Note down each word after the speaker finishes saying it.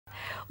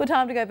Well,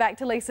 time to go back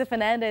to Lisa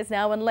Fernandez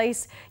now. And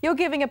Lisa, you're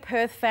giving a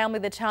Perth family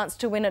the chance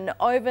to win an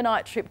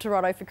overnight trip to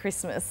Rotto for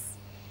Christmas.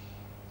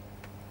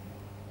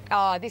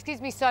 Oh, this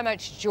gives me so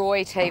much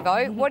joy,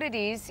 Tivo. What it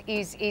is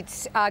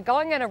it's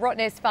going on a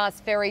Rottnest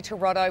fast ferry to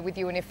Rotto with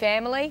you and your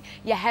family.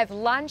 You have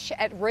lunch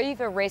at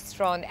Riva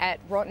Restaurant at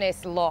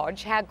Rottnest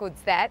Lodge. How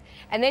good's that?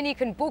 And then you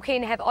can book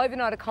in, have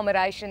overnight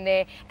accommodation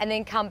there, and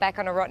then come back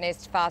on a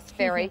Rottnest fast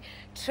ferry.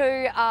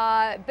 To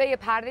be a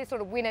part of this or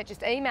to win it,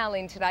 just email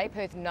in today,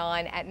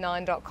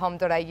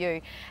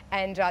 perth9@9.com.au,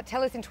 and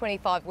tell us in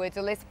 25 words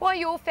or less why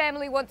your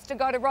family wants to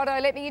go to Rotto.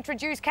 Let me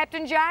introduce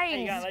Captain James. How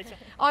you going, Lisa?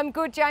 I'm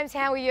good, James.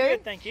 How are you?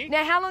 Good, thank you.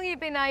 Now, how long have you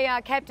been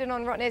a captain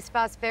on Rottnest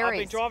Fast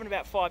Ferries? I've been driving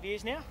about 5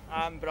 years now,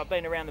 but I've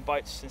been around the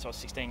boats since I was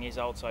 16 years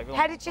old. So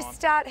how did you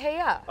start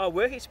here? Oh,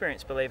 work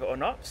experience, believe it or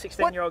not.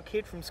 16-year-old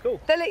kid from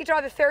school. They let you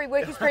drive a ferry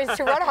work experience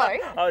to Rotto?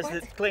 I was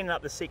cleaning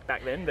up the sick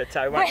back then, but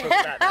we won't talk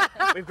about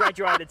that. We've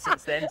graduated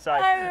since then, so.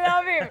 I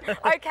love him.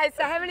 Okay,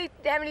 so how many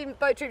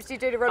boat trips do you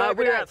do to Rotto?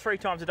 We're out 3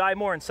 times a day,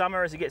 more in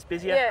summer as it gets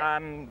busier. Yeah.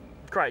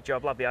 Great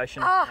job, love the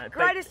ocean. Oh,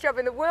 greatest job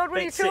in the world. What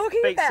are you talking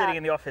about? Beats sitting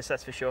in the office,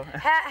 that's for sure.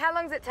 How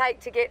long does it take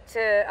to get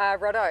to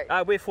Rotto?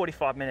 We're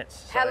 45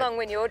 minutes. How long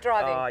when you're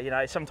driving? You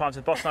know, sometimes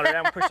the boss not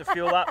around, we push the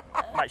fuel up,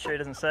 make sure he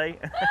doesn't see.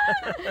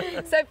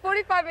 So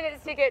 45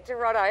 minutes to get to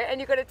Rotto, and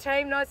you've got a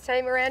team, nice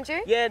team around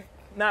you? Yeah,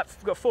 no,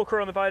 we've got 4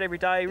 crew on the boat every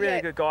day,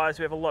 really good guys,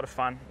 we have a lot of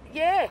fun.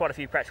 Yeah. Quite a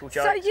few practical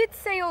jokes. So you'd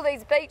see all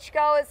these beach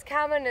goers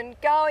coming and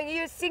going. Are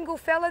you a single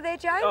fella there,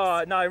 James?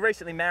 Oh, no,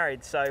 recently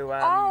married, so...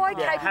 oh,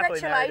 okay, yeah,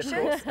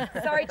 congratulations.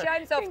 Married, Sorry,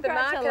 James, off the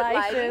market,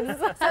 ladies.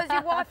 So is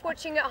your wife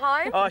watching at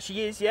home? Oh,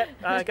 she is, yep.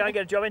 Go and get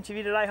a job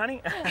interview today,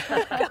 honey. Go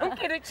and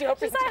get a job.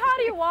 Just say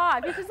hi to your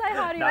wife. You should say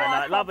hi to your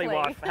wife. No, lovely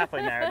wife,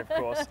 happily married, of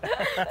course. Say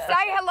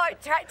hello.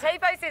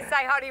 Tivo says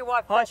say hi to your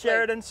wife. Hi,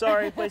 Sheridan,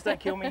 sorry, please don't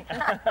kill me.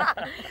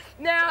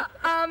 Now,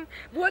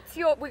 what's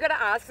your... We've got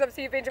to ask, because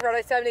obviously you've been to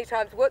Rotto so many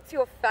times, what's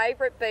your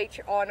favourite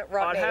beach on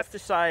Rottnest? I'd have to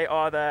say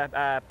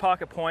either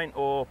Parker Point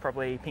or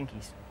probably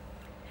Pinkies.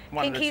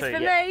 Pinkies for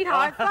me,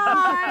 high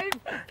five!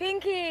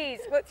 Pinkies!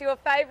 What's your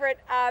favourite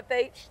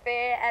beach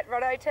there at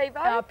Rotto,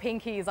 Tivo?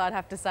 Pinkies, I'd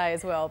have to say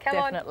as well,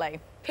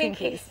 definitely.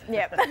 Pinkies.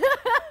 Yep.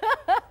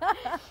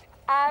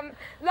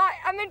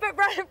 But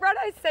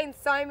Rotto's seen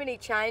so many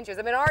changes.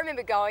 I mean, I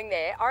remember going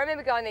there,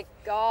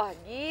 God,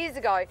 years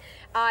ago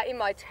in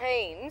my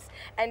teens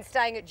and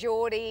staying at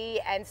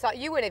Geordie, and so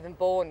you weren't even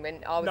born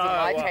when I was in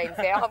my teens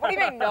there. What do you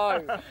mean, no?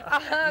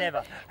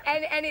 Never.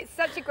 And it's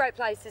such a great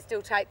place to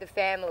still take the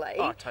family.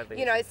 Oh, totally.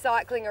 You know,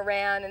 cycling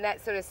around and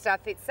that sort of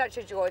stuff. It's such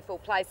a joyful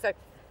place. So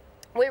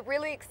we're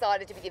really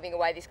excited to be giving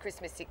away this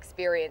Christmas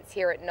experience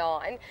here at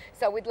 9.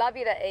 So we'd love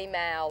you to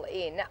email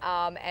in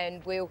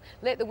and we'll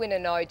let the winner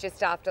know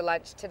just after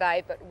lunch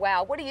today. But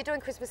wow, what are you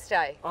doing Christmas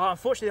Day? Oh,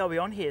 unfortunately I'll be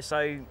on here,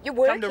 so you're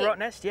working? Come to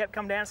Rottnest, yep,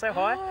 come down, say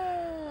hi.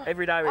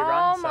 Every day we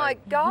run. Oh my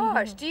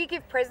gosh, do you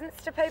give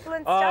presents to people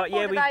and stuff? Oh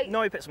yeah, we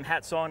put some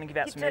hats on and give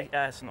out some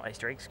not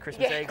Easter eggs,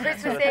 Christmas eggs.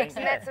 Christmas eggs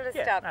and that sort of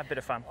stuff. A bit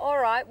of fun. All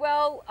right,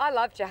 well, I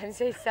love James,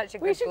 he's such a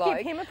good bloke. We should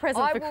give him a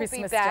present for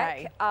Christmas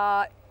Day.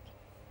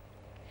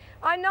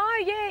 I know,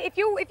 yeah. If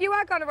you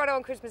are going to Rotto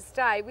on Christmas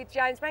Day with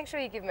James, make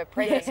sure you give him a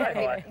present. Yeah, say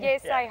hi. Yeah,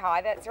 say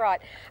hi, that's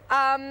right.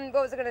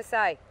 What was I going to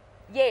say?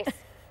 Yes,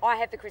 I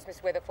have the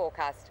Christmas weather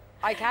forecast,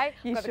 okay?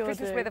 I've got the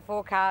Christmas weather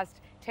forecast,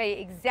 tell you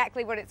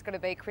exactly what it's going to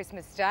be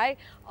Christmas Day.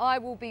 I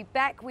will be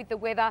back with the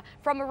weather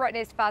from a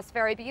Rottnest fast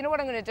ferry, but you know what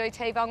I'm going to do,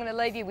 Tiva? I'm going to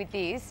leave you with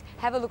this.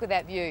 Have a look at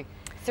that view.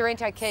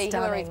 Sorrento Quay,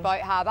 Hillary's Boat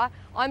Harbour.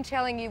 I'm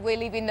telling you, we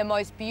live in the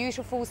most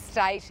beautiful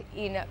state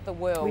in the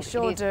world. We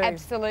sure do.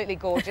 Absolutely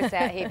gorgeous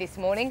out here this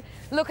morning.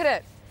 Look at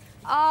it.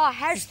 Oh,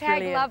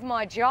 hashtag love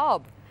my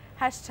job.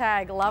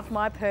 Hashtag love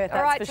my Perth, that's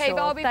All right, for Tiva, sure.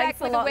 I'll be back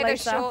with the weather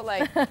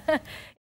shortly.